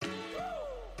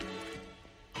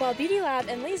While Beauty Lab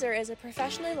and Laser is a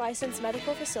professionally licensed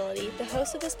medical facility, the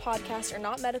hosts of this podcast are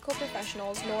not medical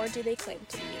professionals, nor do they claim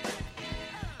to be.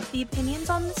 The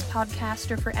opinions on this podcast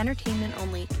are for entertainment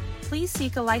only. Please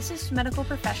seek a licensed medical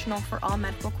professional for all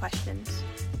medical questions.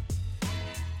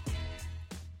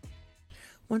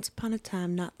 Once upon a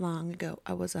time, not long ago,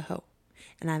 I was a hoe.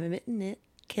 And I'm admitting it.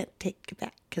 Can't take it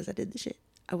back because I did the shit.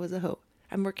 I was a hoe.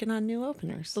 I'm working on new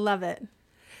openers. Love it.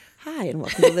 Hi, and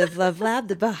welcome to Live, Love, Lab,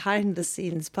 the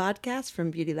behind-the-scenes podcast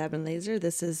from Beauty Lab and Laser.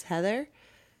 This is Heather,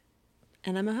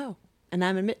 and I'm a hoe. And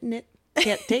I'm admitting it.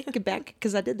 Can't take it back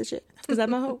because I did the shit. Because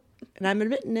I'm a hoe. And I'm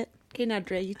admitting it. Okay, now,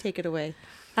 Dre, you take it away.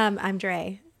 I'm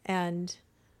Dre, and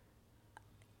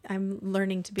I'm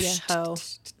learning to be a hoe.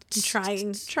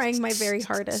 I'm trying my very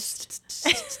hardest.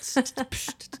 Since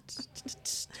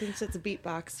it's a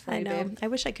beatbox for I you, know. babe. I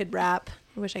wish I could rap.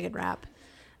 Yeah,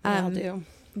 I'll do.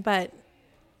 But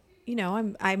you know,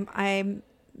 I'm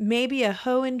maybe a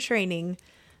hoe in training,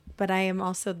 but I am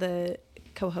also the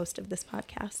co-host of this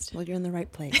podcast. Well, you're in the right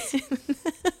place.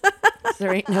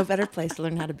 There ain't no better place to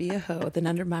learn how to be a hoe than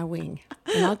under my wing.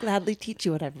 And I'll gladly teach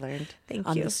you what I've learned Thank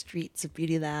on you. the streets of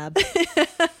Beauty Lab.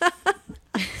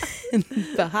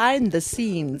 Behind the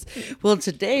scenes. Well,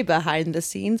 today behind the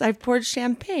scenes, I've poured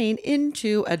champagne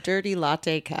into a dirty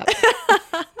latte cup.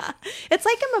 It's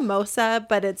like a mimosa,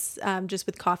 but it's just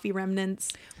with coffee remnants.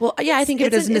 Well, yeah, I think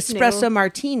it is an it's espresso new.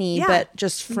 martini, Yeah. but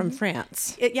just from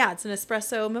France. It's an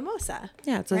espresso mimosa.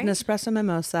 Yeah, it's right? an espresso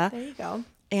mimosa. There you go.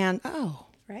 And,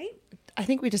 Right? I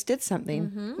think we just did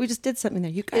something. We just did something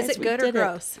there. You guys, Is it we good or did it.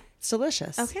 gross? It's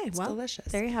delicious. Okay, It's well, delicious.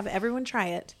 there you have it. Everyone try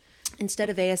it. Instead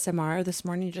of ASMR this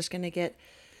morning, you're just going to get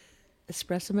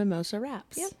espresso mimosa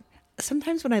wraps. Yep.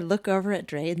 Sometimes when I look over at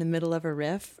Dre in the middle of a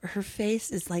riff, her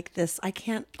face is like this. I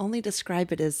can't only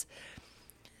describe it as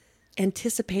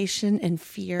anticipation and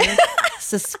fear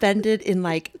suspended in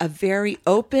like a very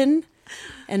open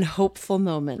and hopeful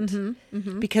moment.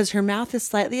 Because her mouth is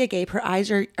slightly agape. Her eyes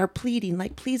are pleading,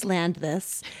 like, please land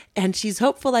this. And she's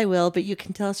hopeful I will, but you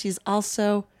can tell she's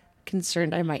also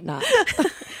concerned I might not.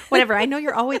 Whatever. I know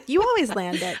you always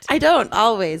land it. I don't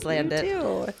always land it. You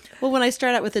do. Well, when I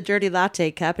start out with a dirty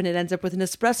latte cup and it ends up with an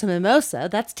espresso mimosa,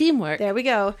 that's teamwork. There we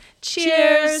go.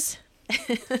 Cheers.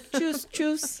 Choose,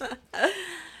 choose.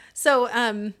 So,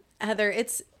 Heather,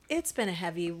 it's been a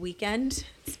heavy weekend.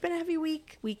 It's been a heavy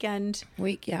weekend.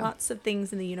 Yeah. Lots of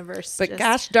things in the universe. But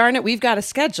gosh darn it, we've got a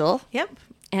schedule. Yep.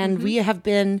 And we have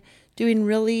been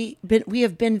we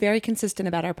have been very consistent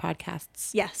about our podcasts.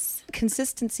 Yes.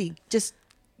 Consistency, just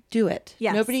do it.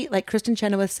 Yes. Nobody, like Kristen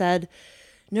Chenoweth said,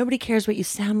 nobody cares what you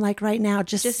sound like right now.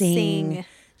 Just sing.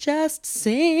 Just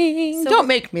sing. So Don't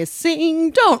make me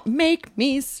sing. Don't make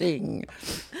me sing.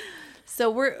 So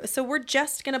we're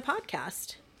just gonna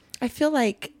podcast. I feel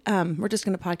like we're just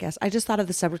going to podcast. I just thought of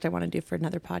the subject I want to do for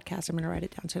another podcast. I'm going to write it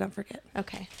down so I don't forget.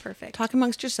 Okay, perfect. Talk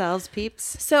amongst yourselves,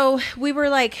 peeps. So we were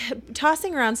like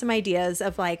tossing around some ideas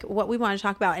of like what we want to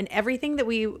talk about, and everything that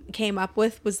we came up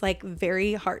with was like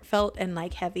very heartfelt and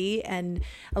like heavy and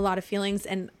a lot of feelings.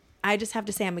 And I just have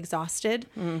to say I'm exhausted.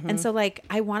 And so like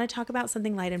I want to talk about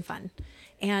something light and fun.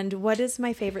 And what is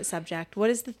my favorite subject? What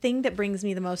is the thing that brings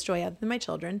me the most joy other than my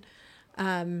children?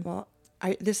 Well,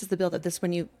 this is the build-up. This is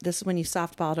when you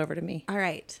softballed over to me. All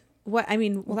right. Well,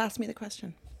 Ask me the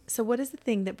question. so what is the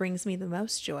thing that brings me the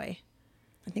most joy?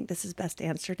 I think this is best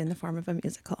answered in the form of a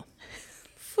musical.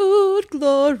 Food,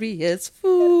 glorious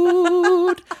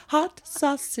food, hot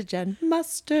sausage and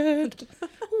mustard.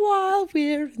 While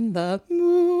we're in the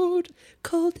mood,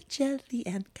 cold jelly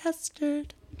and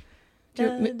custard.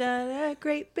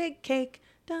 Great big cake.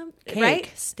 Cake,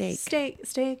 Right? steak.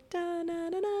 Steak. Da, na, na,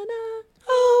 na, na.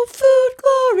 Oh, food,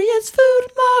 glorious food,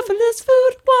 marvelous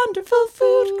food, wonderful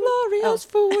food, glorious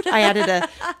food. I added a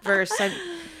verse.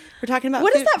 We're talking about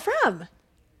What food. is that from?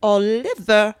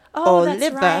 Oliver. Oh, that's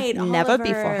Oliver. right, Never Oliver.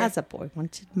 before has a boy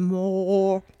wanted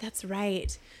more. That's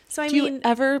right. So Do you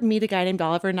ever meet a guy named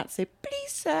Oliver and not say,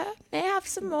 please, sir, may I have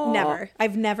some more? never.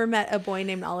 I've never met a boy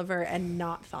named Oliver and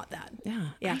not thought that. Yeah,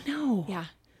 Yeah. I know. Yeah.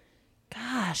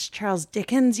 Gosh, Charles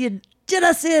Dickens, you did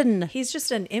us in. He's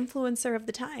just an influencer of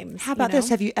the times. How about this?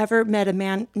 Have you ever met a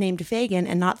man named Fagin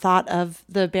and not thought of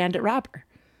the bandit robber?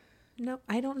 No,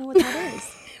 I don't know what that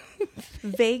is.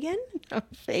 Vegan? No,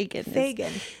 Fagin.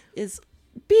 Fagin. Is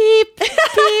beep,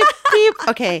 beep, beep.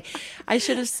 Okay, I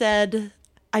should have said,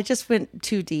 I just went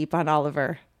too deep on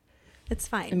Oliver It's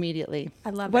fine. immediately. I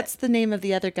love What's the name of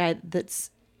the other guy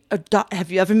that's have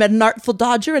you ever met an artful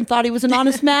dodger and thought he was an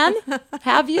honest man?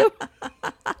 Have you?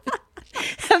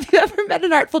 Have you ever met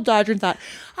an artful dodger and thought,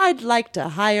 I'd like to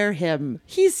hire him?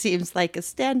 He seems like a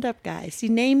stand-up guy. See,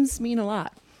 names mean a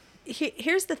lot.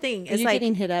 here's the thing. Are Is you like,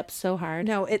 getting hit up so hard?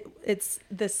 no, it's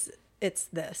this. It's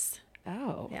this.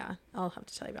 Oh. Yeah, I'll have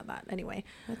to tell you about that anyway.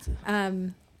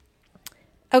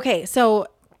 Okay, so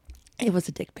It was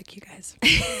a dick pic, you guys.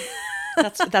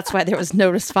 That's why there was no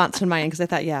response from mine, because I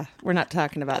thought, yeah, we're not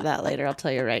talking about that later. I'll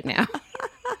tell you right now.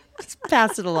 Just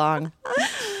pass it along.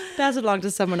 Pass it along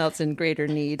to someone else in greater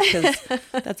need, because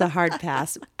that's a hard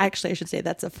pass. Actually, I should say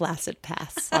that's a flaccid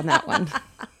pass on that one.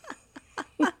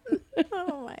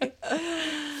 oh my.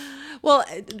 Well,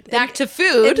 Back to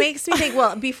food. It makes me think.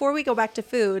 Well, before we go back to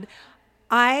food,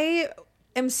 I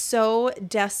am so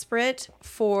desperate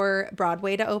for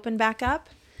Broadway to open back up,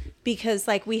 because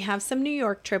like we have some New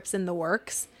York trips in the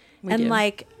works, and do.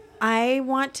 like I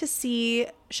want to see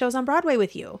shows on Broadway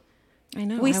with you. I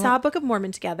know. We saw Book of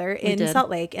Mormon together in did. Salt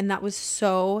Lake, and that was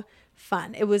so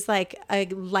fun. It was like a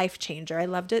life changer. I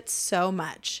loved it so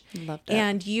much. Loved it.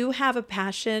 And you have a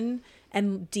passion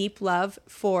and deep love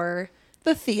for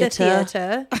the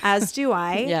theater. as do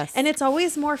I. Yes. And it's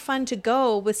always more fun to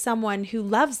go with someone who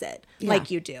loves it like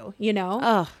you do, you know?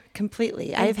 Oh,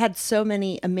 completely. I've had so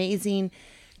many amazing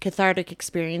cathartic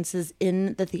experiences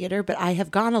in the theater, but I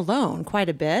have gone alone quite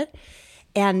a bit.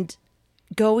 And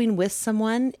going with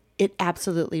someone, it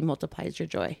absolutely multiplies your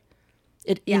joy.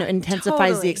 It intensifies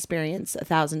totally. the experience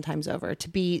 1,000 times over. To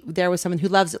be there with someone who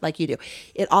loves it like you do.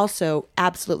 It also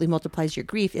absolutely multiplies your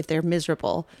grief if they're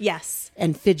miserable. Yes.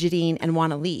 And fidgeting and want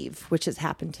to leave, which has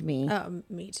happened to me.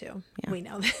 Me too. Yeah. We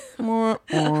know that.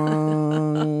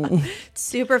 It's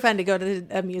super fun to go to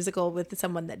a musical with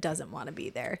someone that doesn't want to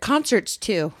be there. Concerts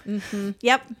too.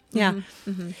 Yep. Yeah.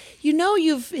 You know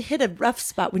you've hit a rough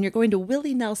spot when you're going to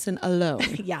Willie Nelson alone.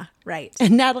 Yeah, right.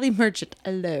 And Natalie Merchant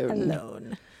alone.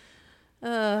 Alone.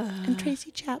 And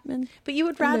Tracy Chapman. But you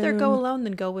would rather go alone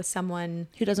than go with someone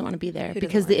Who doesn't want to be there, doesn't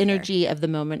because wanna the be there. energy of the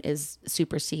moment is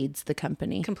supersedes the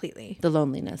company. completely. The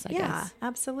loneliness, I Yeah, guess.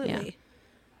 absolutely. Yeah.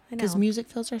 I Because know. music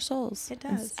fills our souls. It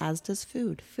does. As does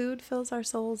food. Food fills our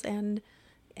souls and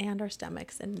our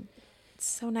stomachs, and it's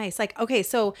so nice. Like, okay,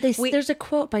 so There's a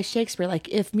quote by Shakespeare, like,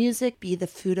 if music be the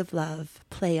food of love,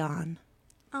 play on.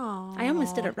 oh, I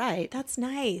almost did it right. That's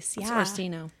nice. It's Yeah,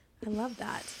 Orsino. I love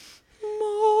that.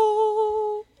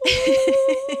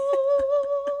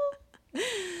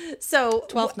 So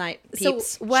Twelfth Night, so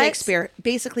peeps. what- Shakespeare.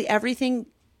 Basically, everything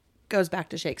goes back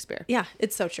to Shakespeare. Yeah,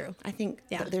 it's so true. I think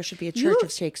Yeah, that there should be a church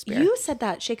of Shakespeare. You said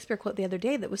that Shakespeare quote the other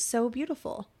day that was so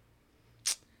beautiful,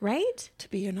 right? To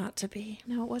be or not to be.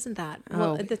 No, it wasn't that.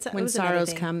 Oh, it when was another sorrows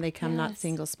thing. come, they come not Yes.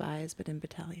 single spies, but in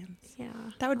battalions. Yeah.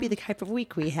 That would be the type of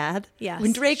week we had. Yes.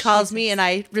 When Dre calls me and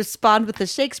I respond with the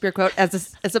Shakespeare quote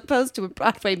as opposed to a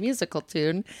Broadway musical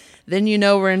tune, then you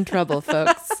know we're in trouble,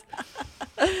 folks.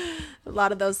 A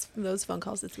lot of those phone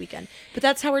calls this weekend. But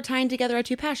that's how we're tying together our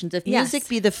two passions. If Yes. music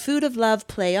be the food of love,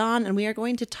 play on. And we are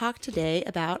going to talk today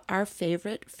about our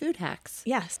favorite food hacks.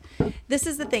 Yes. This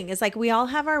is the thing. Is like we all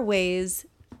have our ways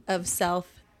of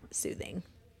self-soothing,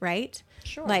 right?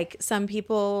 Sure. Like some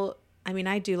people, I mean,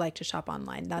 I do like to shop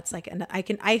online. That's like, and I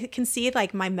can see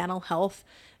like my mental health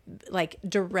like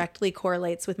directly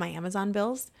correlates with my Amazon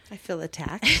bills. I feel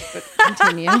attacked, but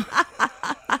continue.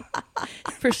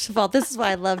 First of all, this is why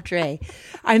I love Dre.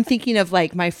 I'm thinking of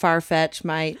like my Farfetch,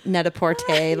 my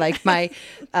Net-a-Porter, like my,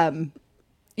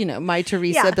 my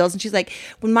Teresa Yeah. bills. And she's like,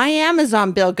 when my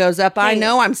Amazon bill goes up, I Hey.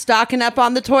 know I'm stocking up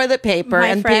on the toilet paper My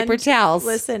and friend, paper towels.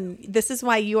 Listen, this is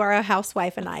why you are a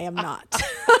housewife and I am not.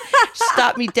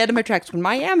 Stop me dead in my tracks. When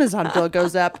my Amazon bill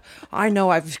goes up, I know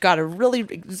I've got to really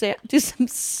do some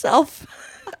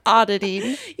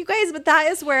self-auditing. You guys, but that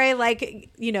is where I like,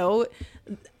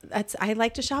 I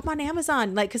like to shop on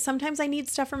Amazon, like, because sometimes I need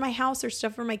stuff for my house or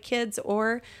stuff for my kids,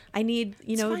 or I need,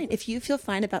 It's fine. If you feel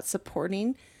fine about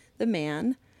supporting the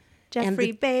man,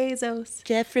 Jeffrey Bezos.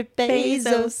 Jeffrey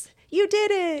Bezos. You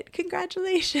did it.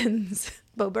 Congratulations.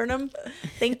 Bo Burnham,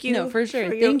 thank you. No, for sure.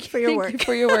 For Thank your you work.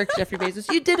 for your work, Jeffrey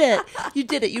Bezos. You did it. You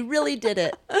did it. You really did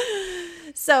it.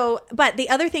 So, but the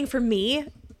other thing for me,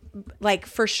 like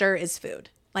for sure, is food.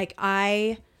 Like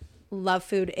I love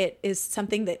food. It is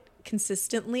something that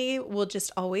consistently will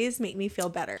just always make me feel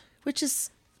better. Which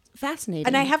is fascinating.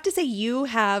 And I have to say, you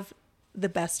have the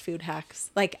best food hacks.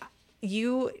 Like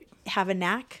you have a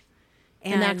knack.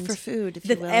 A knack for food, if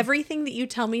you will. Everything that you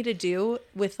tell me to do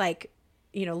with like,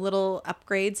 little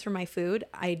upgrades for my food,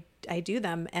 I do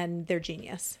them and they're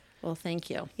genius. Well, thank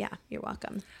you. Yeah, you're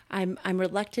welcome. I'm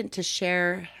reluctant to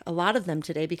share a lot of them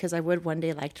today because I would one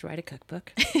day like to write a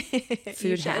cookbook.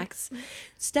 Food hacks.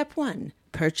 Step 1,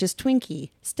 purchase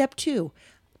Twinkie. Step 2,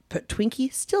 put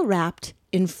Twinkie still wrapped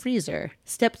in freezer.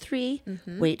 Step 3,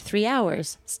 wait 3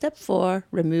 hours. Step 4,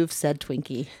 remove said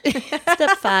Twinkie.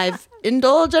 Step 5,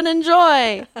 indulge and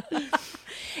enjoy.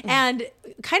 And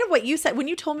kind of what you said when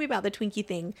you told me about the Twinkie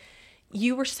thing,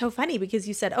 you were so funny because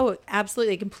you said, oh,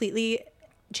 absolutely, it completely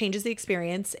changes the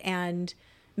experience and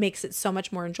makes it so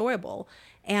much more enjoyable.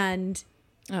 And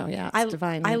Oh yeah, it's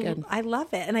divinely good. I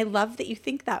love it. And I love that you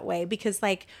think that way because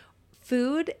like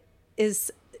food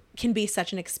can be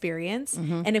such an experience.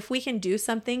 And if we can do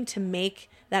something to make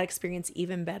that experience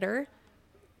even better,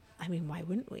 I mean, why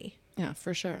wouldn't we? Yeah,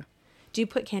 for sure. Do you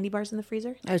put candy bars in the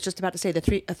freezer? I was just about to say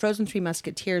a Frozen Three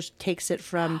Musketeers takes it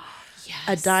from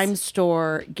a dime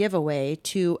store giveaway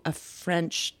to a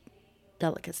French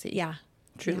delicacy. Yeah.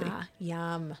 Truly. Yeah.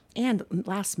 Yum. And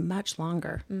lasts much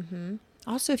longer.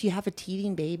 Also, if you have a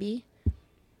teething baby,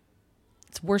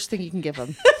 it's the worst thing you can give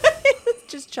them.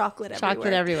 Just chocolate everywhere.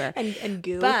 Chocolate everywhere. And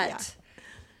goo. But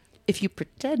if you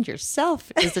pretend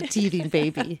yourself is a teething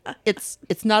baby, it's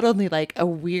not only like a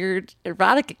weird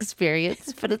erotic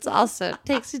experience, but it's also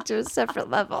takes you to a separate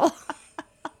level.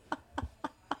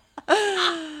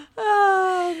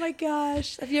 Oh my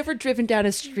gosh. Have you ever driven down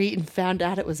a street and found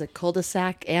out it was a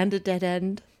cul-de-sac and a dead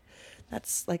end?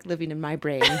 That's like living in my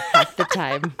brain half the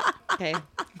time. Okay.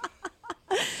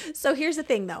 So here's the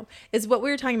thing though, is what we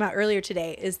were talking about earlier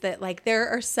today is that like there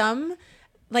are some,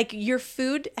 like your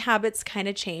food habits kind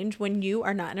of change when you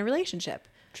are not in a relationship.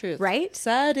 Truth. Right?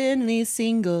 Suddenly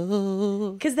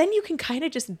single. Because then you can kind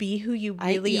of just be who you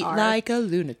really I eat are. like a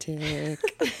lunatic.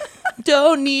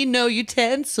 Don't need no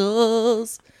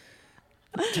utensils.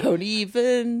 Don't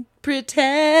even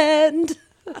pretend.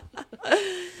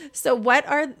 So what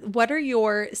are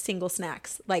your single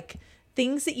snacks? Like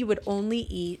things that you would only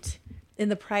eat in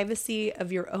the privacy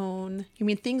of your own. You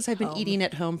mean things I've been eating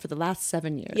at home for the last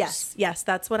 7 years? Yes,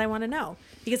 that's what I want to know.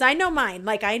 Because I know mine.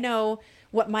 Like I know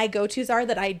what my go-tos are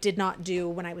that I did not do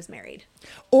when I was married.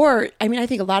 Or, I mean, I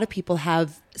think a lot of people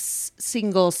have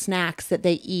single snacks that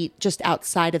they eat just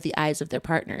outside of the eyes of their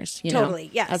partners. You know? Totally,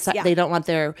 yes, Outside, yeah. They don't want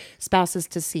their spouses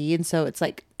to see. And so it's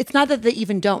like, it's not that they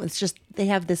even don't. It's just they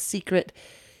have this secret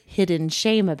hidden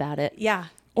shame about it. Yeah.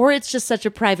 Or it's just such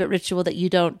a private ritual that you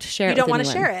don't share it with anyone. You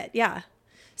don't want to share it. Yeah.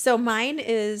 So mine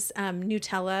is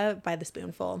Nutella by the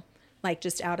spoonful. Like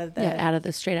just straight out of the jar.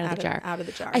 Out of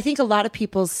the jar. I think a lot of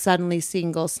people's suddenly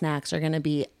single snacks are going to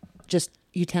be just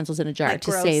utensils in a jar Like to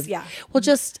gross, save. yeah. Well,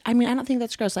 I don't think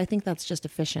that's gross. I think that's just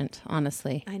efficient,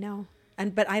 honestly. I know.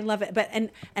 But I love it. But and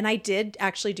I did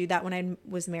actually do that when I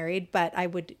was married, but I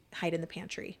would hide in the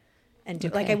pantry and do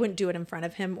like I wouldn't do it in front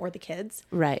of him or the kids.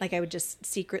 Right. Like I would just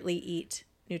secretly eat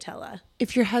Nutella.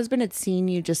 If your husband had seen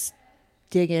you just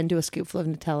dig into a scoopful of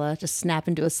Nutella, just snap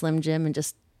into a Slim Jim and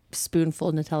just spoonful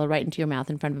of Nutella right into your mouth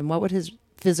in front of him, what would his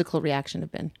physical reaction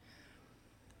have been?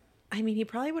 I mean, he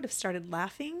probably would have started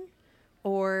laughing,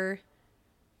 or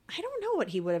I don't know what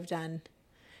he would have done.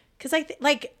 Because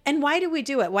and why do we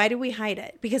do it? Why do we hide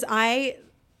it? Because I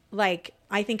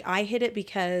think I hid it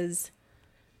because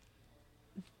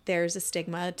there's a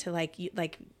stigma to like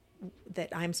that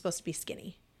I'm supposed to be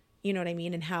skinny. You know what I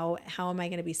mean? And how am I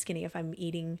going to be skinny if I'm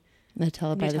eating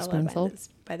Nutella by the spoonful?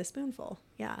 By the spoonful,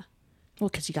 yeah. Well,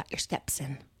 because you got your steps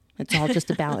in. It's all just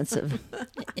a balance of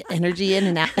energy in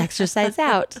and exercise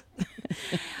out.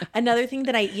 Another thing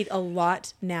that I eat a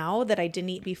lot now that I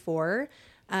didn't eat before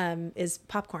is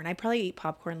popcorn. I probably eat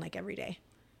popcorn like every day.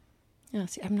 Yeah,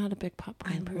 see, I'm not a big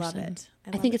popcorn person. Love it.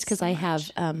 I think it's because I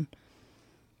have,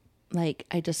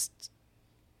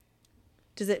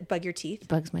 Does it bug your teeth?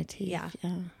 Bugs my teeth. Yeah.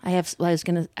 I was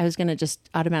gonna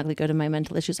just automatically go to my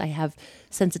mental issues. I have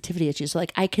sensitivity issues. So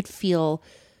like I could feel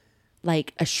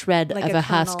like a shred Like of a a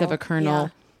husk of a kernel, kernel yeah.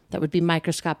 that would be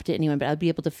microscopic to anyone, but I'd be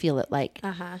able to feel it like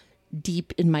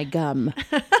deep in my gum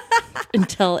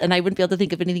and I wouldn't be able to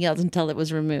think of anything else until it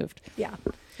was removed. Yeah.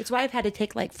 It's why I've had to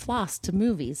take like floss to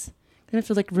movies. I have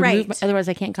to like remove, Right. otherwise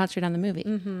I can't concentrate on the movie.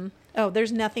 Mm-hmm. Oh,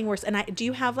 there's nothing worse. And do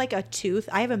you have like a tooth?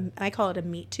 I call it a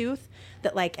meat tooth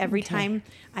that like every time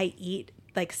I eat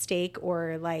like steak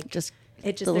or like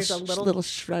there's a little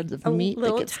shred of meat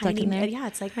that gets stuck in there. Yeah,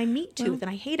 it's like my meat tooth and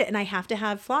I hate it. And I have to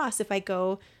have floss if I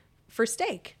go for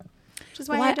steak. Which is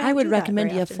why I would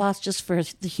recommend you have floss just for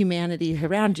the humanity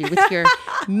around you with your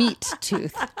meat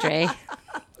tooth, Dre.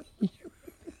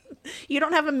 You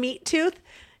don't have a meat tooth?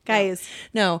 Guys.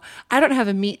 No, I don't have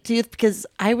a meat tooth because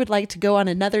I would like to go on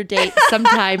another date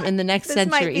sometime in the next This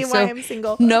century. might be why I'm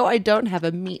single. No, I don't have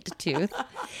a meat tooth.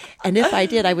 And if I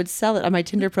did, I would sell it on my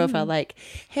Tinder profile like,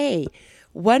 hey,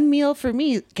 one meal for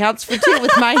me counts for two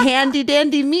with my handy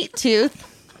dandy meat tooth.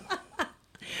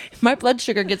 If my blood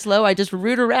sugar gets low, I just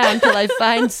root around till I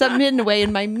find something hidden away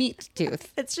in my meat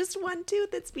tooth. It's just one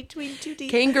tooth. It's between two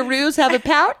teeth. Kangaroos have a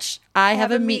pouch. I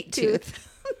have a meat tooth.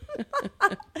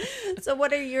 So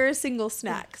what are your single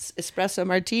snacks? Espresso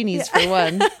martinis for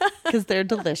one, because they're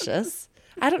delicious.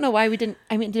 I don't know why we didn't.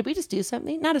 I mean, did we just do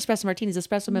something? Not espresso martinis,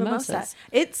 espresso mimosas.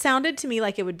 It sounded to me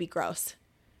like it would be gross.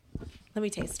 Let me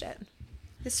taste it.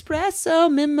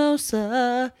 Espresso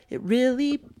mimosa. It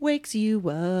really wakes you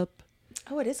up.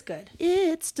 Oh, it is good.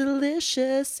 It's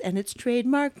delicious and it's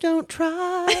trademarked. Don't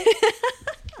try.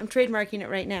 I'm trademarking it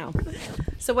right now.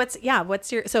 So what's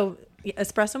your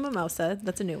espresso mimosa?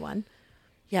 That's a new one.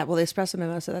 Yeah, well, the espresso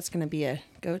mimosa, that's going to be a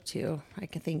go-to, I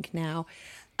can think now.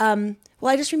 Well,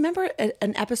 I just remember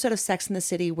an episode of Sex and the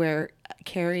City where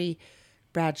Carrie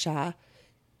Bradshaw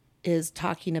is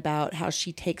talking about how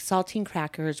she takes saltine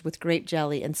crackers with grape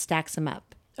jelly and stacks them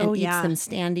up and eats them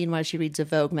standing while she reads a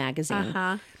Vogue magazine.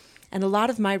 Uh-huh. And a lot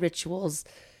of my rituals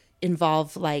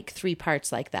involve like 3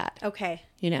 parts like that. Okay.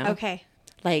 You know? Okay.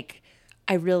 Like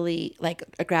I really like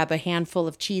grab a handful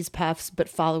of cheese puffs, but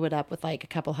follow it up with like a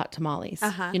couple hot tamales.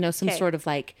 Uh-huh. You know, some Okay. sort of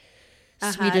like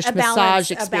Swedish A balance- massage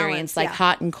a experience, balance, like yeah.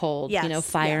 hot and cold, you know, Yes,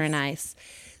 fire yes. and ice.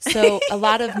 So a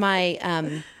lot of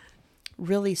my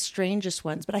really strangest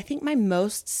ones, but I think my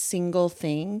most single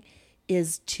thing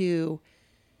is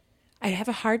I have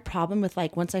a hard problem with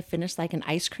like once I finish like an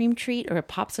ice cream treat or a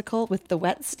popsicle with the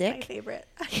wet My stick. favorite.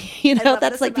 You know, love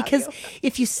that's this like about because you.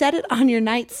 if you set it on your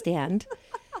nightstand,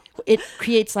 it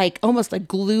creates like almost a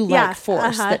glue-like Yeah,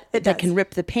 force it that does. can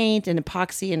rip the paint and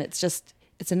epoxy, and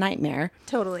it's a nightmare.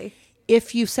 Totally.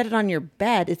 If you set it on your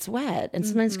bed, it's wet, and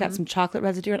sometimes it's got some chocolate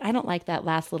residue, and I don't like that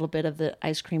last little bit of the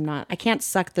ice cream. I can't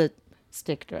suck the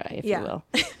stick dry, if you will.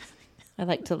 I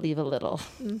like to leave a little.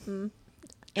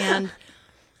 And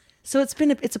so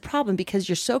it's a problem because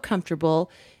you're so comfortable,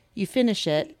 you finish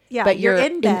it, Yeah, but you're you're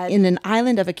in bed. in an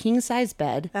island of a king size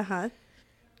bed. Uh-huh.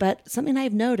 But something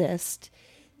I've noticed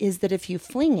is that if you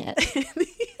fling it,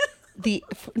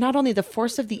 not only the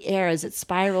force of the air as it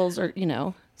spirals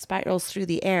through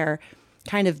the air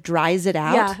kind of dries it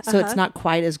out. Yeah, So it's not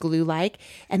quite as glue-like.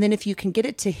 And then if you can get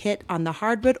it to hit on the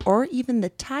hardwood or even the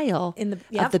tile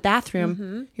of the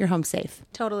bathroom, you're home safe.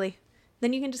 Totally.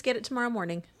 Then you can just get it tomorrow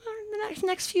morning. Or the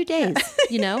next few days,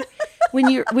 you know, when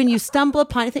you stumble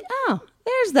upon it, you think, oh,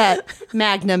 there's that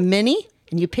Magnum Mini.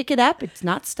 And you pick it up. It's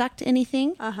not stuck to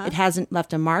anything. It hasn't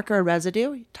left a mark or a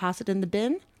residue. You toss it in the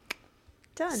bin.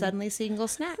 Done. Suddenly single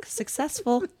snack.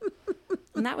 Successful.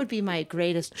 And that would be my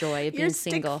greatest joy of Your being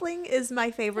stick single. fling is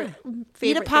my favorite.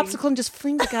 Eat a favorite popsicle thing. and just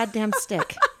fling the goddamn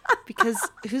stick. Because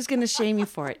who's going to shame you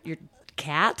for it? Your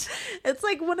cat? It's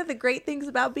like one of the great things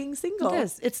about being single. It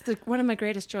is. It's one of my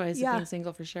greatest joys Yeah. of being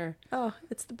single for sure. Oh,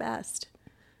 it's the best.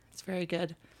 It's very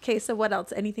good. Okay, so what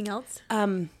else? Anything else?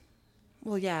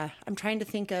 Well, yeah. I'm trying to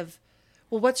think of,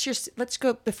 let's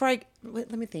go,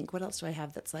 let me think. What else do I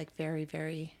have that's like very,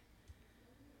 very,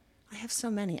 I have so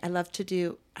many. I love to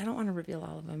do, I don't want to reveal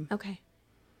all of them. Okay.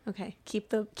 Keep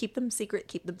them secret.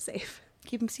 Keep them safe.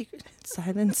 Keep them secret.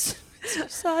 Silence.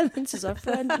 Silence is our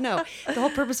friend. No, the whole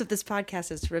purpose of this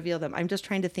podcast is to reveal them. I'm just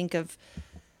trying to think of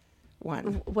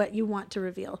one. What you want to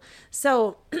reveal.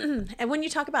 So, and when you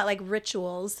talk about like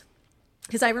rituals,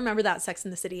 because I remember that Sex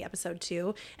and the City episode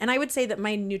too, and I would say that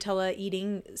my Nutella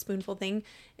eating spoonful thing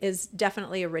is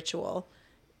definitely a ritual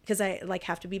because I like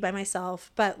have to be by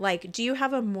myself. But like, do you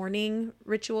have a morning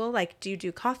ritual? Like, do you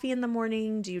do coffee in the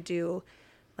morning? Do you do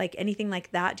like anything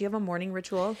like that? Do you have a morning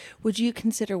ritual? Would you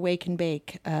consider wake and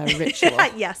bake a ritual?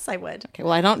 Yes, I would. Okay,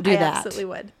 well, I don't do I that. absolutely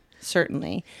would.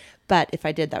 Certainly. But if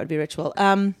I did, that would be a ritual.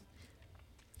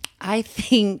 I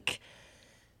think,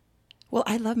 well,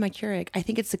 I love my Keurig. I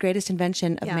think it's the greatest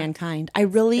invention of Yeah. mankind.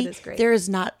 It is great. There is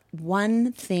not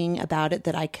one thing about it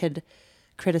that I could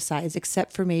criticize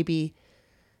except for maybe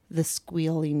the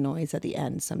squealing noise at the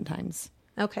end sometimes.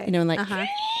 Okay. You know, and like,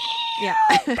 Yeah.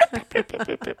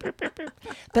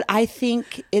 but I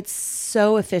think it's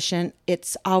so efficient.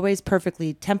 It's always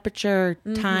perfectly temperature,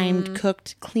 timed,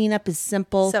 cooked. Cleanup is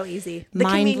simple. So easy. The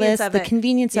Mindless. convenience of The it.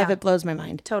 convenience of Yeah. it blows my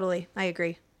mind. Totally. I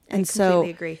agree. And I so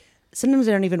completely agree. sometimes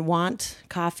I don't even want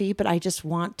coffee, but I just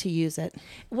want to use it.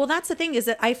 Well, that's the thing is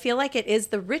that I feel like it is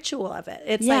the ritual of it.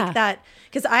 It's Yeah. like that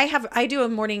because I do a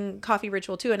morning coffee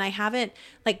ritual too, and I haven't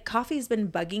like coffee's been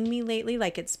bugging me lately.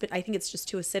 Like I think it's just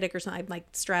too acidic or something. I'm like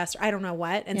stressed. Or I don't know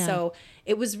what, and Yeah. so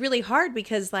it was really hard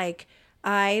because like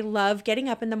I love getting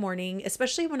up in the morning,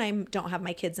 especially when I don't have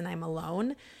my kids and I'm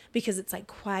alone, because it's like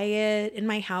quiet in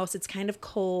my house. It's kind of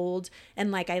cold.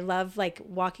 And like, I love like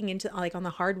walking into like on the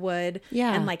hardwood,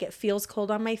 Yeah. and like it feels cold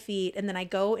on my feet. And then I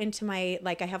go into my,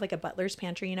 like, I have like a butler's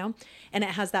pantry, you know, and it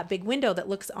has that big window that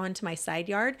looks onto my side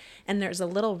yard. And there's a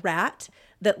little rat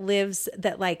that lives,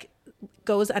 that like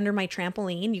goes under my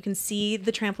trampoline. You can see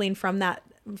the trampoline from that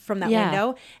Yeah.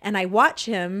 window, and I watch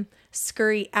him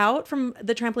scurry out from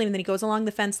the trampoline, and then he goes along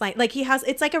the fence line. Like,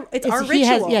 it's our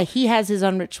ritual. He has his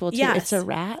own ritual too. Yes. It's a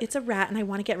rat. It's a rat, and I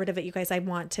want to get rid of it, you guys. I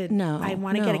want to No,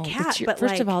 get a cat, but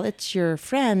first like, of all, it's your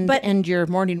friend But- and your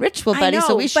morning ritual buddy. I know,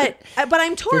 so we should. but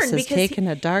I'm torn This has because taken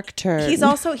a dark turn.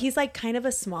 he's like kind of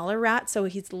a smaller rat, so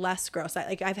he's less gross.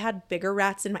 I've had bigger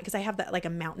rats in my, because I have that like a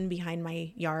mountain behind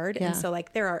my yard, Yeah. and so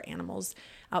like there are animals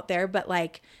out there, but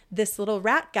like this little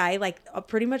rat guy, like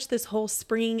pretty much this whole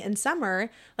spring and summer,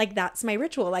 like that's my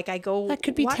ritual. Like I go, That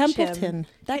could be watch Templeton. him.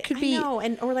 That could I be- know,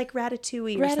 or like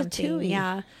Ratatouille or something. Ratatouille.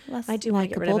 Yeah, Less I do want to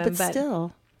get rid of likable, him, but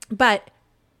still. but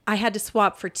I had to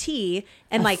swap for tea,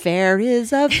 and like Fair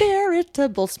is a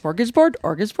veritable smorgasbord,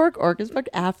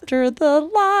 after the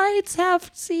lights have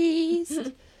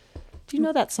ceased. Do you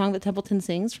know that song that Templeton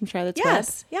sings from Charlotte's Web?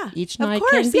 Yes, yeah. Each Of night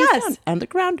course, can be yes. found on the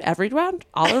ground, every round,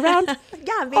 all around.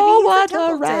 yeah, maybe Oh, he's what a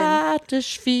Templeton.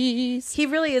 radish feast. He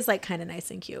really is like kind of nice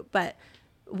and cute, but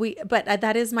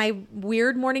that is my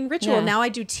weird morning ritual. Yeah. Now I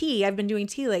do tea. I've been doing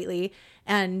tea lately,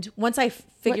 and once I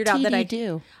figured What out tea that do I you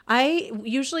do? I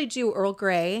usually do Earl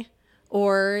Grey,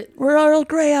 or We're Earl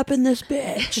Grey up in this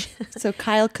bitch. So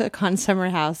Kyle Cook on Summer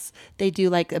House, they do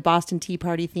like a Boston Tea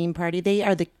Party theme party. They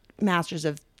are the masters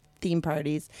of theme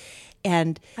parties.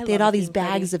 And they had love a all these theme party.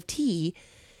 bags of tea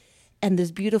and this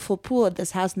beautiful pool at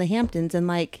this house in the Hamptons. And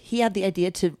like he had the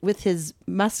idea to, with his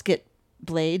musket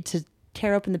blade, to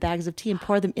tear open the bags of tea and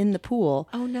pour them in the pool.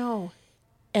 oh no,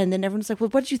 And then everyone's like, well,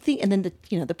 what did you think? And then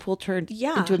the pool turned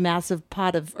Yeah. into a massive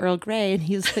pot of Earl Grey. And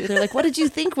they're like, what did you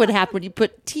think would happen when you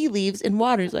put tea leaves in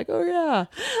water? He's like, oh yeah,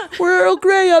 we're Earl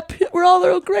Grey up. We're all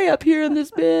Earl Grey up here in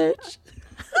this bitch.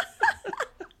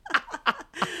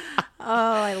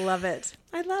 oh I love it.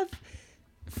 I love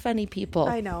funny people.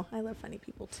 I know, I love funny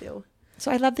people too. So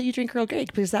I love that you drink Earl Grey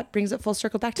because that brings it full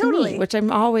circle back to Totally. me, which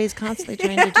I'm always constantly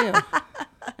trying to do.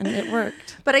 And it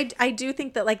worked. But I do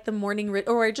think that like the morning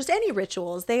or just any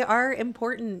rituals, they are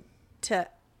important to,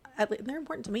 they're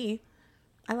important to me.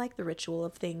 I like the ritual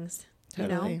of things, you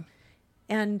know? Totally.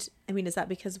 And I mean, is that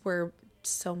because we're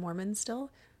so Mormon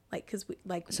still? Like, cause we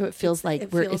like, So it feels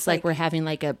like we're having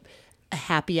like a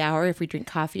happy hour if we drink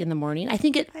coffee in the morning. I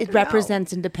think it don't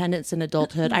represents independence and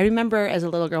adulthood. I remember as a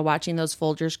little girl watching those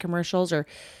Folgers commercials, or,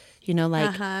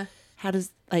 like how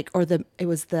does it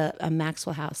was the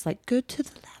Maxwell House, like good to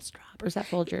the last drop, or is that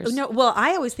Folgers? No, well,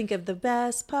 I always think of the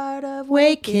best part of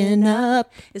Waking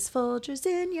up. is Folgers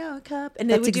in your cup, and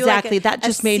That's exactly that.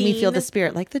 Just made me feel the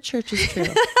spirit, like the church is true.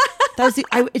 That was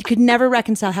I could never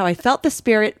reconcile how I felt the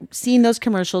spirit seeing those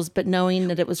commercials, but knowing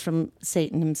that it was from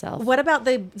Satan himself. What about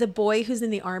the boy who's in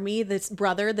the army, this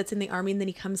brother that's in the army, and then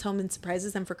he comes home and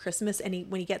surprises them for Christmas, and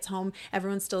when he gets home,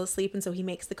 everyone's still asleep, and so he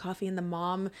makes the coffee, and the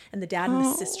mom and the dad and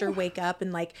the sister wake up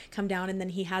and like come down, and then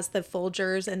he has the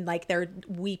Folgers, and like they're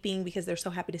weeping because they're so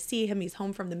happy to see him. He's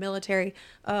home from the military.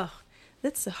 Oh,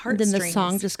 that's the heartstrings. Then the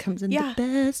song just comes in. Yeah. The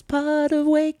best part of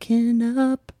waking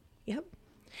up. Yep.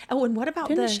 Oh, and what about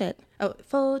Finish it. Oh,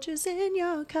 Folgers in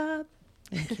your cup.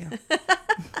 Thank you.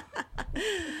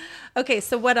 Okay,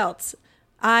 so what else?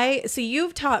 So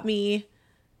you've taught me,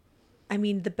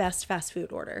 the best fast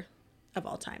food order of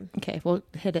all time. Okay, well,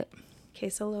 hit it.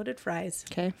 Queso loaded fries.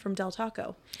 Okay. From Del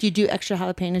Taco. Do you do extra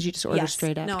jalapenos? You just order Yes.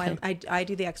 straight up? No, Okay. I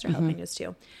do the extra jalapenos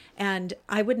too. And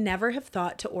I would never have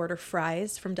thought to order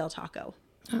fries from Del Taco.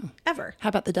 Ever. How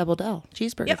about the Double Del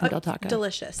cheeseburger Yeah, from Del Taco?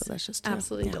 Delicious. Delicious too.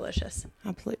 Absolutely Yeah. delicious.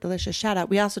 Absolutely delicious. Shout out.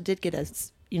 We also did get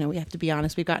we have to be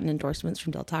honest, we've gotten endorsements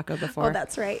from Del Taco before. Oh,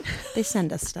 that's right. They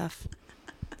send us stuff.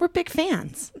 We're big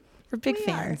fans. We're big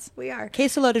fans. We are.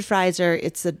 Queso loaded fries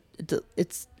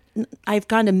I've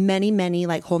gone to many, many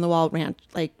like hole in the wall ranch,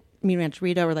 like Mi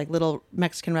Rancherito or like little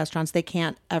Mexican restaurants. They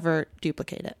can't ever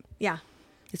duplicate it. Yeah.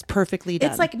 It's perfectly done.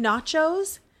 It's like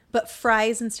nachos, but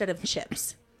fries instead of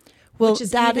chips. well, which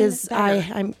is that even is,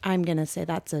 better. I'm going to say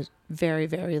that's a very,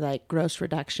 very like gross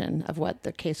reduction of what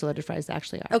the queso loaded fries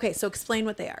actually are. Okay, so explain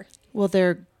what they are. Well,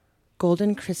 they're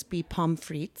golden crispy pommes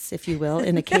frites, if you will,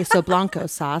 in a queso blanco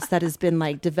sauce that has been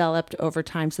like developed over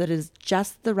time so that it is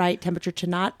just the right temperature to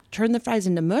not turn the fries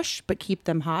into mush, but keep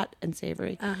them hot and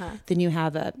savory. Then you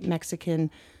have a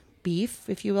Mexican beef,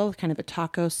 if you will, kind of a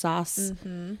taco sauce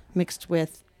mixed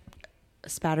with a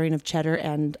spattering of cheddar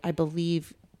and I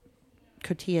believe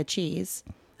cotija cheese.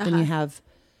 Then you have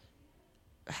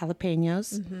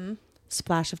jalapenos,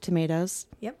 splash of tomatoes,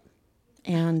 Yep.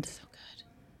 and So good.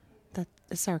 that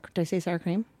is sour. Did I say sour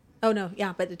cream? Oh no,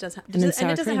 yeah, but it does have, then and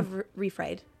sour it doesn't cream. have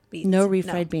refried beans. No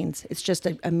refried beans. It's just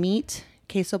a meat,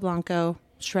 queso blanco,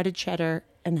 shredded cheddar,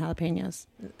 and jalapenos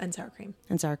And sour cream.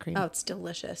 and sour cream. Oh, it's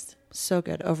delicious. So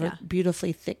good over Yeah.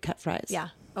 beautifully thick cut fries. Yeah.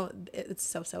 Oh, it's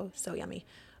so yummy.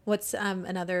 What's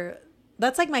another?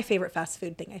 That's like my favorite fast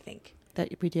food thing, I think. That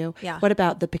we do. Yeah. What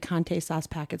about the picante sauce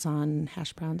packets on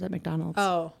hash browns at McDonald's?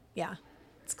 Oh, yeah.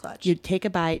 It's clutch. You take a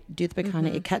bite, do the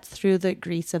picante. It cuts through the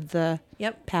grease of the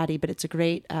Yep. patty, but it's a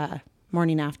great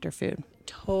morning after food.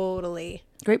 Totally.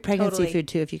 Great pregnancy Totally. food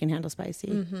too if you can handle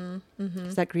spicy.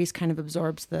 Because that grease kind of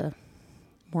absorbs the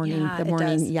morning Yeah, it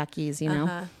morning does. yuckies, you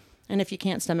know. And if you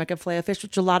can't stomach a fillet of fish,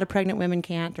 which a lot of pregnant women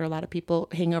can't, or a lot of people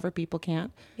hangover people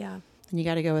can't, Yeah. then you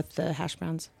got to go with the hash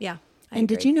browns. Yeah. I And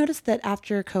did agree. you notice that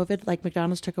after COVID, like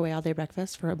McDonald's took away all day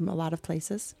breakfast from a lot of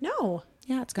places? No.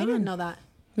 Yeah, it's I gone. didn't know that.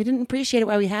 We didn't appreciate it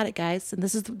while we had it, guys. And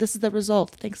this is the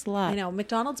result. Thanks a lot. I know.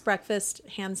 McDonald's breakfast,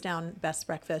 hands down, best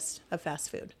breakfast of fast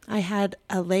food. I had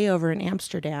a layover in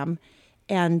Amsterdam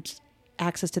and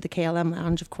access to the KLM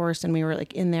lounge, of course, and we were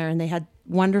like in there and they had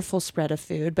wonderful spread of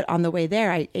food. But on the way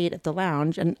there, I ate at the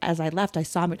lounge, and as I left, I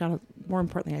saw McDonald's. More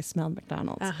importantly, I smelled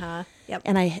McDonald's. Yep.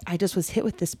 And I just was hit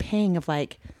with this pang of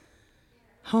like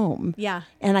home. Yeah.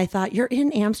 And I thought, you're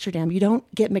in Amsterdam. You don't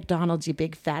get McDonald's, you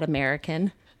big fat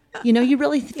American. You know, you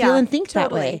really feel and think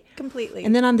that way. Completely.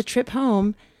 And then on the trip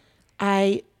home,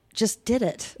 I just did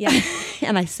it. Yeah.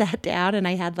 And I sat down and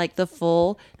I had like the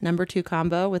full number 2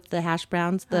 combo with the hash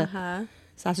browns, the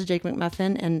sausage egg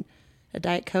McMuffin, and a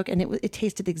Diet Coke. And it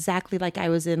tasted exactly like I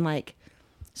was in like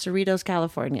Cerritos,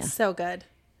 California. So good.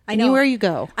 I know. Anywhere you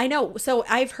go. I know. So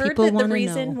I've heard People that the wanna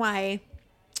reason know. why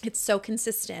it's so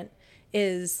consistent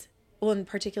is, well, and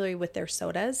particularly with their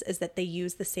sodas, is that they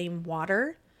use the same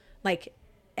water, like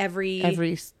every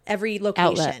location.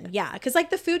 outlet. Yeah, because like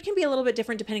the food can be a little bit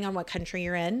different depending on what country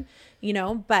you're in, you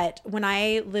know. But when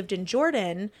I lived in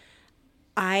Jordan,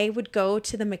 I would go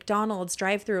to the McDonald's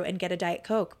drive-through and get a Diet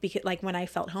Coke because, like, when I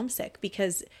felt homesick,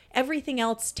 because everything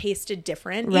else tasted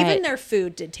different. Right. Even their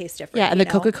food did taste different. Yeah, and you the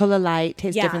know? Coca-Cola Light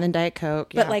tastes Yeah. different than Diet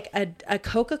Coke. But yeah. like a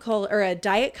Coca-Cola or a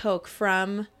Diet Coke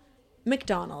from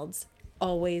McDonald's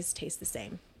always tastes the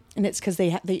same. And it's because they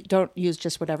don't use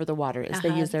just whatever the water is.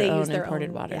 They use their own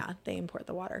imported water. Yeah, they import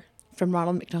the water. From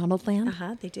Ronald McDonald Land.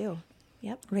 They do.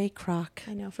 Yep. Ray Kroc.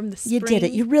 I know. From the spring. You did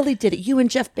it. You really did it. You and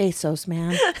Jeff Bezos,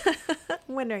 man.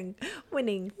 winning.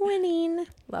 Winning.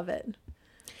 Love it.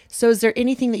 So is there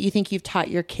anything that you think you've taught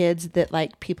your kids that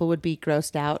like people would be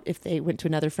grossed out if they went to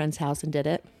another friend's house and did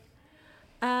it?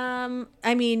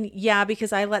 I mean, yeah,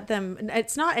 because I let them,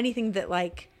 it's not anything that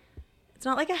like, it's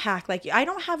not like a hack like you. I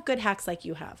don't have good hacks like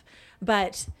you have,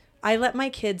 but I let my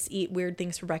kids eat weird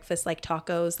things for breakfast, like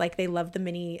tacos. Like they love the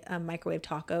mini microwave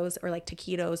tacos, or like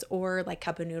taquitos, or like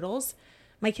cup of noodles.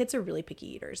 My kids are really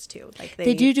picky eaters too. Like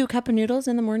They do cup of noodles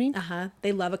in the morning?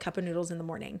 They love a cup of noodles in the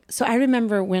morning. So I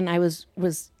remember when I was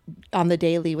on the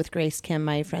daily with Grace Kim,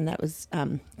 my friend that was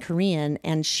Korean,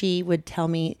 and she would tell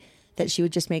me that she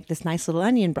would just make this nice little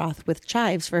onion broth with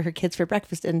chives for her kids for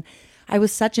breakfast. And I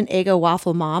was such an Eggo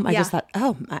waffle mom. I just thought,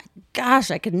 oh my gosh,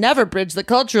 I could never bridge the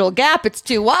cultural gap. It's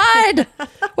too wide.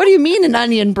 What do you mean an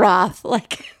onion broth?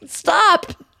 Like,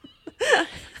 stop.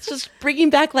 It's just bringing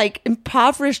back like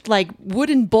impoverished like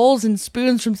wooden bowls and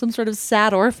spoons from some sort of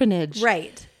sad orphanage.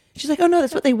 Right. She's like, oh no,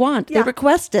 that's what they want. They Yeah.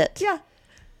 request it. Yeah.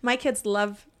 My kids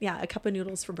love, a cup of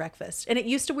noodles for breakfast. And it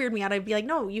used to weird me out. I'd be like,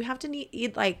 no, you have to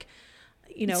eat like,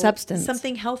 Substance.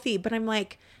 something healthy. But I'm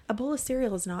like, a bowl of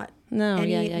cereal is not. No,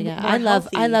 any yeah. more I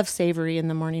healthy. love savory in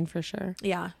the morning for sure.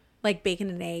 Yeah. Like bacon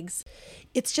and eggs.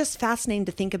 It's just fascinating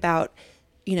to think about,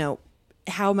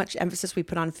 how much emphasis we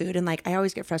put on food. And like, I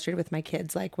always get frustrated with my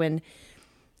kids, like when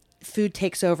food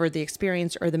takes over the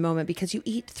experience or the moment, because you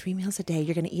eat 3 meals a day.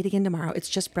 You're going to eat again tomorrow. It's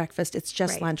just breakfast. It's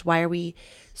just Right. lunch. Why are we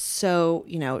so,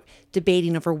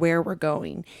 debating over where we're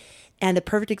going? And a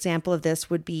perfect example of this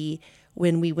would be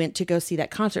when we went to go see that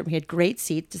concert. We had great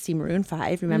seats to see Maroon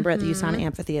 5, remember, at the USANA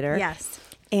Amphitheater. Yes.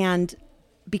 And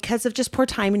because of just poor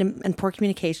timing and poor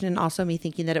communication, and also me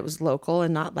thinking that it was local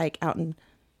and not like out in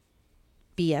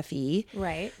BFE.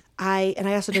 Right. I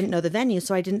also didn't know the venue,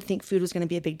 so I didn't think food was going to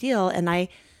be a big deal. And my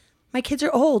kids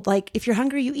are old. Like, if you're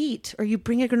hungry, you eat, or you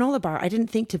bring a granola bar. I didn't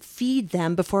think to feed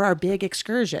them before our big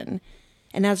excursion.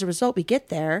 And as a result, we get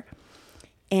there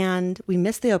and we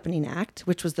miss the opening act,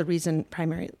 which was the reason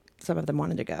some of them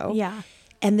wanted to go. Yeah.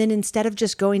 And then instead of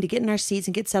just going to get in our seats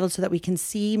and get settled so that we can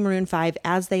see Maroon 5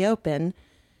 as they open,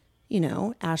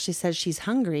 Ashley says she's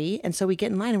hungry. And so we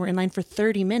get in line and we're in line for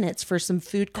 30 minutes for some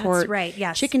food court right,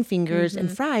 yes. chicken fingers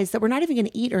and fries that we're not even going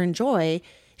to eat or enjoy.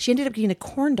 She ended up getting a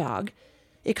corn dog.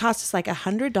 It cost us like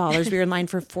 $100. We were in line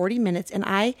for 40 minutes and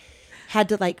I had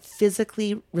to like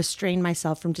physically restrain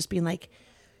myself from just being like,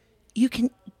 you can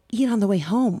eat on the way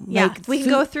home. Yeah, like, we can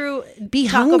go through be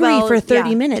Taco hungry Bell, for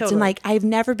 30 minutes. totally. And like, I've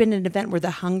never been in an event where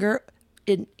the hunger,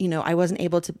 I wasn't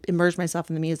able to immerse myself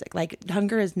in the music. Like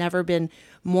hunger has never been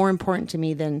more important to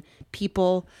me than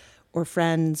people or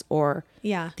friends or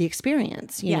the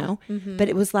experience, you know? But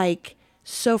it was like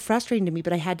so frustrating to me,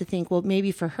 but I had to think, well,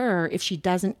 maybe for her, if she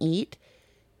doesn't eat,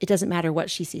 it doesn't matter what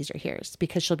she sees or hears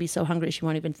because she'll be so hungry she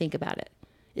won't even think about it.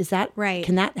 Is that right?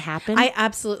 Can that happen?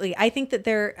 I think that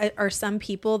there are some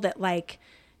people that like,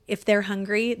 if they're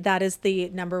hungry, that is the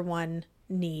number one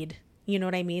need. You know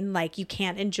what I mean? Like you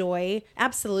can't enjoy.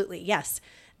 Absolutely. Yes.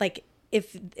 Like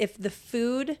if the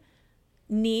food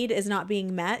need is not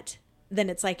being met, then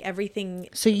it's like everything.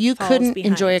 So you falls couldn't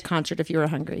behind. enjoy a concert if you were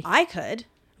hungry. I could.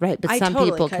 Right. But I some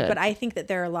totally people could. But I think that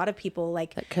there are a lot of people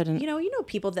like that couldn't. You know,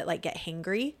 people that like get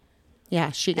hangry.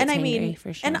 Yeah, she gets hangry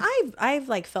for sure. And I've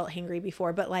like felt hangry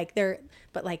before, but like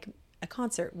a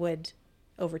concert would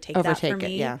overtake that for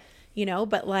me. Yeah. You know,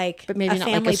 but maybe a not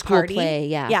family like a school party, play.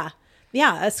 Yeah.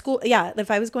 Yeah. A school. Yeah. If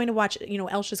I was going to watch,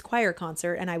 Elsha's choir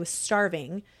concert and I was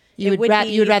starving, you would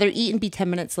rather eat and be 10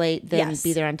 minutes late than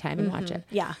be there on time and watch it.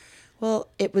 Yeah. Well,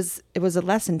 it was a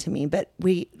lesson to me, but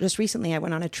just recently I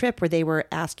went on a trip where they were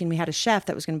asking, we had a chef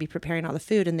that was going to be preparing all the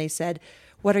food and they said,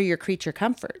 what are your creature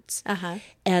comforts?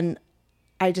 And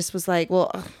I just was like,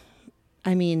 well,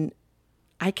 I mean,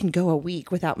 I can go a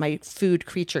week without my food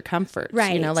creature comforts.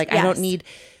 Right. I don't need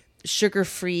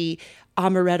sugar-free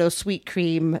amaretto sweet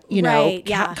cream,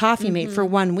 coffee mate for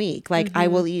 1 week. Like I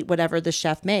will eat whatever the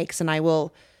chef makes and I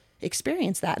will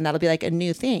experience that. And that'll be like a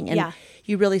new thing. And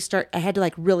you really I had to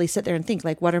like really sit there and think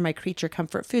like, what are my creature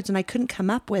comfort foods? And I couldn't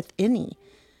come up with any.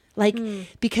 Like,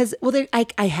 because, well,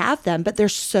 I have them, but they're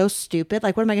so stupid.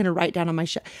 Like, what am I going to write down on my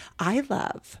shelf? I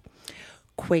love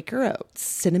Quaker Oats,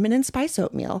 cinnamon and spice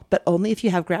oatmeal, but only if you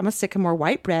have Grandma Sycamore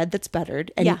white bread that's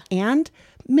buttered and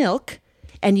milk,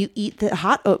 and you eat the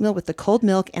hot oatmeal with the cold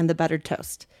milk and the buttered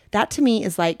toast. That to me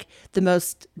is like the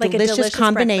most delicious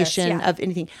combination of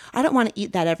anything. I don't want to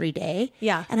eat that every day.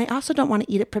 Yeah. And I also don't want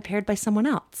to eat it prepared by someone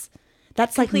else.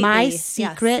 That's like my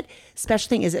secret special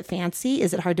thing. Is it fancy?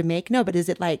 Is it hard to make? No, but is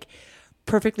it like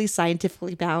perfectly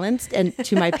scientifically balanced and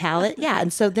to my palate? Yeah.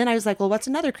 And so then I was like, well, what's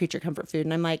another creature comfort food?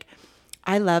 And I'm like,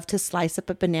 I love to slice up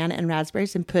a banana and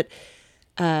raspberries and put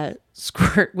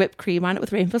squirt whipped cream on it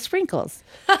with rainbow sprinkles.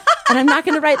 And I'm not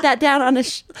going to write that down on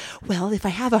well, if I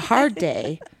have a hard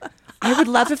day, I would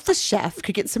love if the chef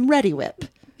could get some Ready Whip,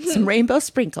 some rainbow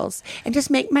sprinkles, and just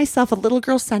make myself a little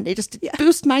girl sundae just to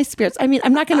boost my spirits. I mean,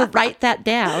 I'm not going to write that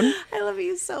down. I love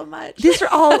you so much. These are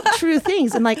all true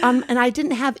things. And and I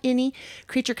didn't have any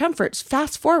creature comforts.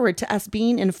 Fast forward to us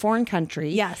being in a foreign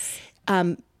country. Yes.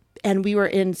 And we were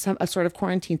in a sort of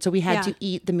quarantine. So we had to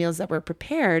eat the meals that were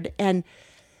prepared. And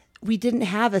we didn't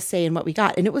have a say in what we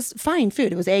got. And it was fine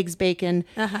food. It was eggs, bacon,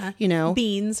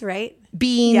 beans, right?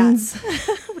 Beans.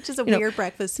 Yeah. Which is a weird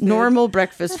breakfast food. Normal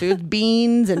breakfast food.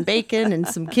 Beans and bacon and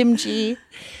some kimchi.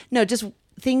 No, just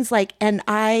things like, and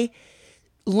I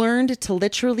learned to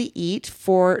literally eat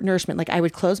for nourishment. Like I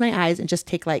would close my eyes and just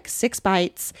take like 6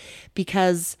 bites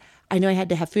because I know I had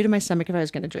to have food in my stomach if I was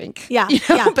going to drink. Yeah.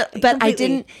 But I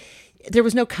didn't, there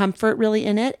was no comfort really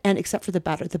in it. And except for the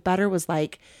butter. The butter was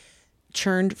like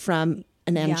churned from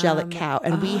an angelic cow.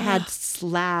 And we had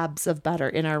slabs of butter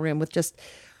in our room with just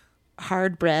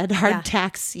hard bread,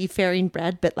 tack seafaring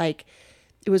bread. But like,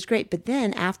 it was great. But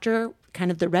then after kind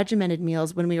of the regimented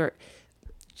meals, when we were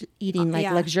eating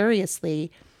luxuriously,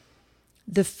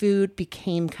 the food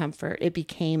became comfort. It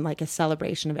became like a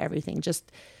celebration of everything.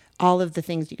 Just all of the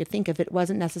things you could think of. It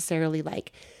wasn't necessarily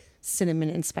like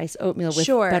cinnamon and spice oatmeal with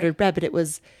buttered bread, but it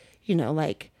was,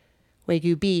 like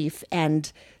Wagyu beef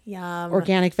and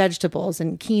organic vegetables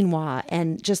and quinoa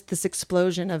and just this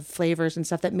explosion of flavors and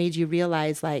stuff that made you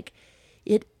realize like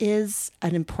it is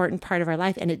an important part of our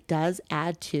life and it does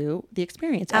add to the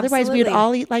experience. Absolutely. Otherwise we would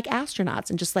all eat like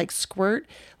astronauts and just like squirt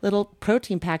little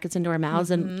protein packets into our mouths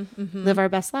and live our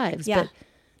best lives. Yeah. But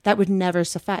that would never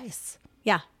suffice.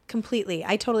 Yeah, completely.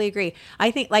 I totally agree.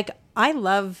 I think that's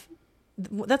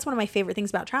one of my favorite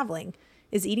things about traveling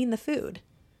is eating the food,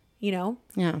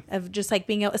 of just like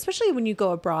being out, especially when you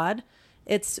go abroad,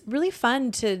 it's really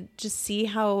fun to just see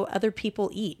how other people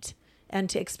eat and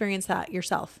to experience that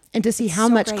yourself. And to see how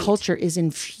much culture is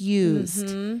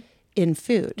infused in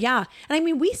food. Yeah. And I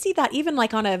mean, we see that even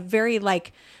like on a very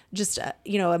like just, a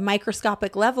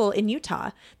microscopic level in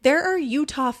Utah. There are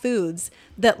Utah foods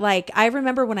that like, I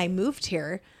remember when I moved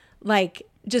here, like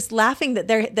just laughing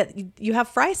that you have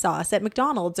fry sauce at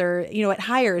McDonald's or, at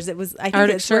Hires. It was, I think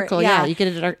Arctic Circle. Yeah. You get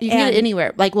it you can get it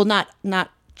anywhere. Like, well,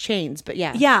 not chains, but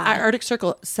yeah. Yeah. Arctic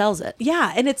Circle sells it.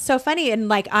 Yeah. And it's so funny. And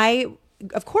like, I,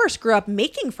 of course, grew up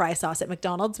making fry sauce at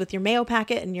McDonald's with your mayo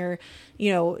packet and your,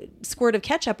 squirt of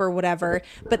ketchup or whatever.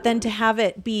 But then to have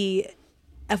it be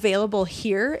available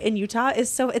here in Utah it's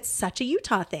such a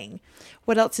Utah thing.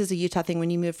 What else is a Utah thing? When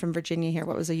you moved from Virginia here,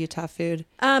 what was a Utah food?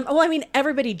 Well, I mean,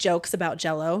 everybody jokes about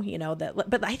Jell-O,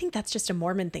 but I think that's just a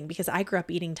Mormon thing because I grew up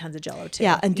eating tons of Jell-O too.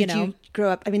 Yeah. And did you grow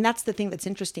up? I mean, that's the thing that's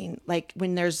interesting. Like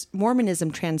when there's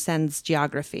Mormonism transcends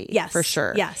geography. Yes. For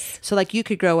sure. Yes. So like you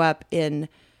could grow up in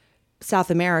South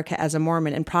America as a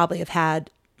Mormon and probably have had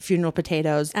funeral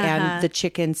potatoes and the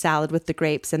chicken salad with the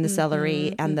grapes and the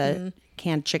celery and the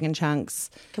canned chicken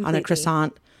chunks on a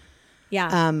croissant.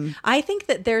 Yeah. I think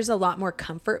that there's a lot more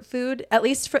comfort food, at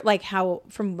least for like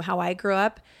from how I grew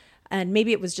up. And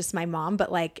maybe it was just my mom,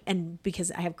 but like, and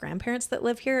because I have grandparents that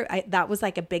live here, that was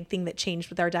like a big thing that changed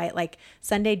with our diet. Like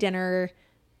Sunday dinner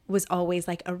was always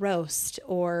like a roast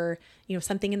or,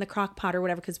 something in the crock pot or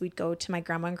whatever, because we'd go to my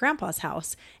grandma and grandpa's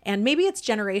house. And maybe it's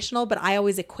generational, but I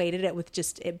always equated it with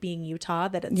just it being Utah,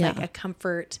 that it's like a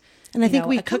comfort. And I think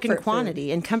we cook in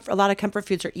quantity food. And a lot of comfort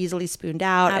foods are easily spooned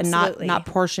out Absolutely. and not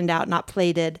portioned out, not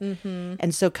plated. Mm-hmm.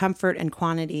 And so comfort and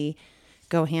quantity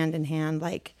go hand in hand,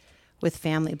 like with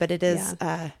family, but it is,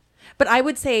 but I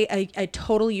would say a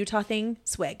total Utah thing,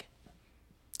 swig.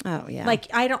 Oh yeah.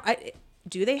 Like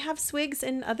do they have swigs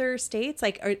in other states?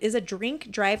 Like, is a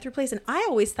drink drive-through place? And I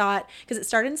always thought, because it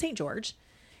started in St. George,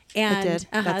 and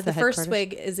the first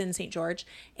swig is in St. George.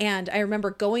 And I remember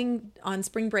going on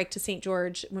spring break to St.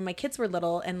 George when my kids were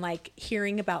little, and like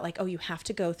hearing about like, oh, you have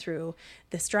to go through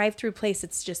this drive-through place.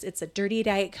 It's a dirty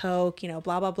Diet Coke,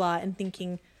 blah blah blah, and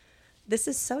thinking, this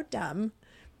is so dumb.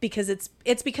 Because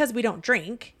it's because we don't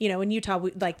drink, in Utah,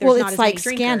 there's not as many drinkers. Well, it's like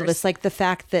scandalous, like the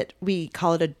fact that we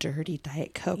call it a dirty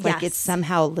Diet Coke. Like it's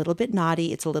somehow a little bit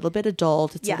naughty, it's a little bit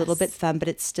adult, it's a little bit fun, but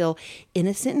it's still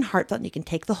innocent and heartfelt, and you can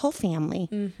take the whole family.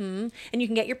 Mm-hmm. And you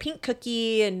can get your pink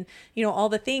cookie and, all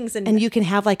the things. And you can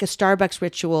have like a Starbucks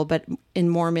ritual, but in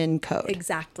Mormon code.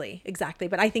 Exactly.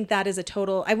 But I think that is a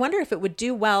total, I wonder if it would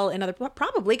do well in other,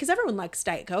 probably, because everyone likes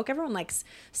Diet Coke, everyone likes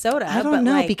soda. I don't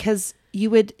know, because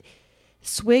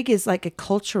swig is like a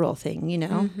cultural thing,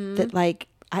 that like,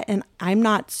 I'm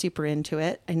not super into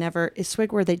it. Is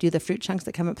swig where they do the fruit chunks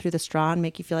that come up through the straw and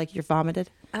make you feel like you're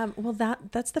vomited? Well,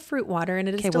 that's the fruit water, and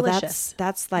it is delicious. Well,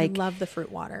 that's like, I love the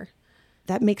fruit water.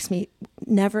 That makes me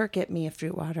never get me a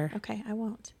fruit water. Okay, I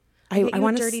won't. I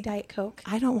want a dirty Diet Coke.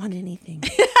 I don't want anything.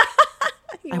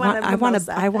 I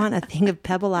want a thing of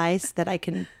Pebble Ice that I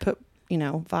can put,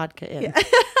 vodka in. Yeah.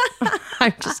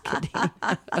 I'm just kidding.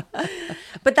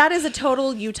 But that is a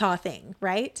total Utah thing,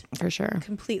 right? For sure.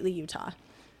 Completely Utah.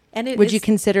 And would you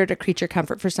consider it a creature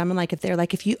comfort for someone? Like if they're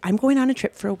like, I'm going on a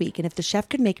trip for a week, and if the chef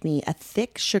could make me a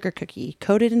thick sugar cookie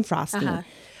coated in frosting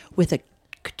with a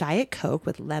Diet Coke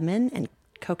with lemon and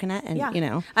coconut and,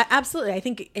 Absolutely. I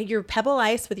think your Pebble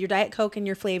Ice with your Diet Coke and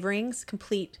your flavorings,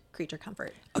 complete creature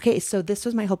comfort. Okay. So this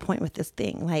was my whole point with this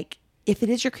thing. Like, if it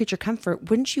is your creature comfort,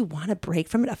 wouldn't you want to break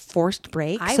from it, a forced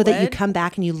break, that you come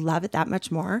back and you love it that much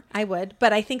more? I would,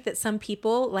 but I think that some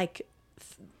people like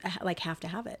have to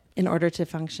have it in order to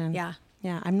function. Yeah,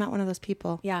 yeah. I'm not one of those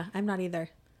people. Yeah, I'm not either.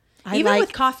 Even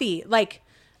with coffee, like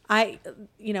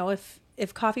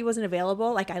if coffee wasn't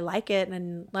available, like I like it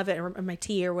and love it, or my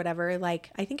tea or whatever. Like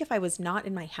I think if I was not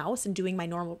in my house and doing my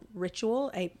normal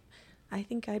ritual, I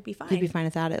think I'd be fine. You'd be fine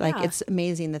without it. Like, it's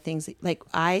amazing the things, like,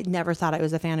 I never thought I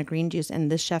was a fan of green juice.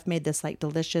 And this chef made this, like,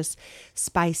 delicious,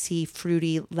 spicy,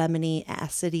 fruity, lemony,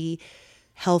 acidy,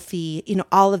 healthy,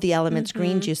 all of the elements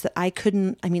green juice that I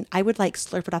would, like,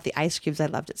 slurp it off the ice cubes. I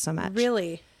loved it so much.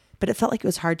 Really? But it felt like it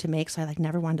was hard to make, so I, like,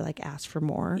 never wanted to, like, ask for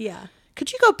more. Yeah.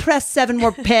 Could you go press 7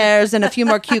 more pears and a few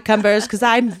more cucumbers? Because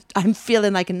I'm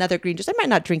feeling like another green juice. I might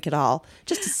not drink it all,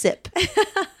 just a sip.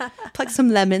 Pluck some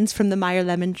lemons from the Meyer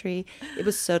lemon tree. It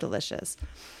was so delicious.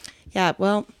 Yeah,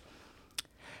 well,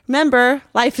 remember,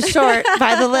 life is short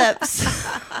by the lips.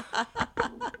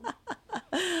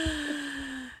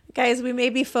 Guys, we may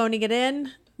be phoning it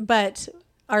in, but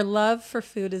our love for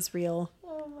food is real.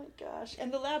 Oh my gosh.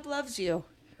 And the lab loves you.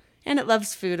 And it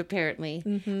loves food, apparently.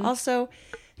 Mm-hmm. Also,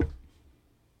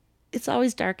 it's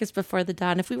always darkest before the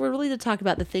dawn. If we were really to talk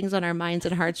about the things on our minds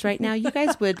and hearts right now, you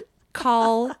guys would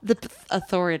call the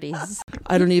authorities.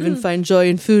 I don't even find joy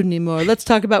in food anymore. Let's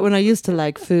talk about when I used to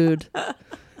like food.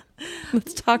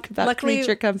 Let's talk about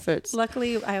creature comforts.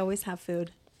 Luckily, I always have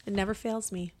food. It never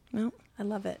fails me. No. I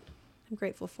love it. I'm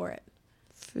grateful for it.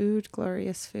 Food,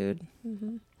 glorious food.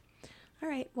 Mm-hmm. All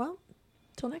right. Well,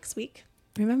 till next week.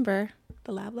 Remember,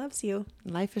 the lab loves you.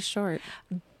 Life is short.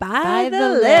 By the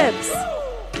lips.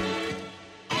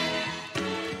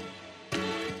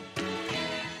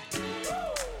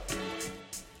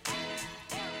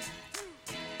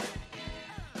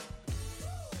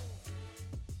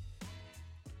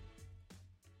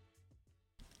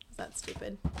 Is that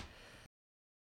stupid?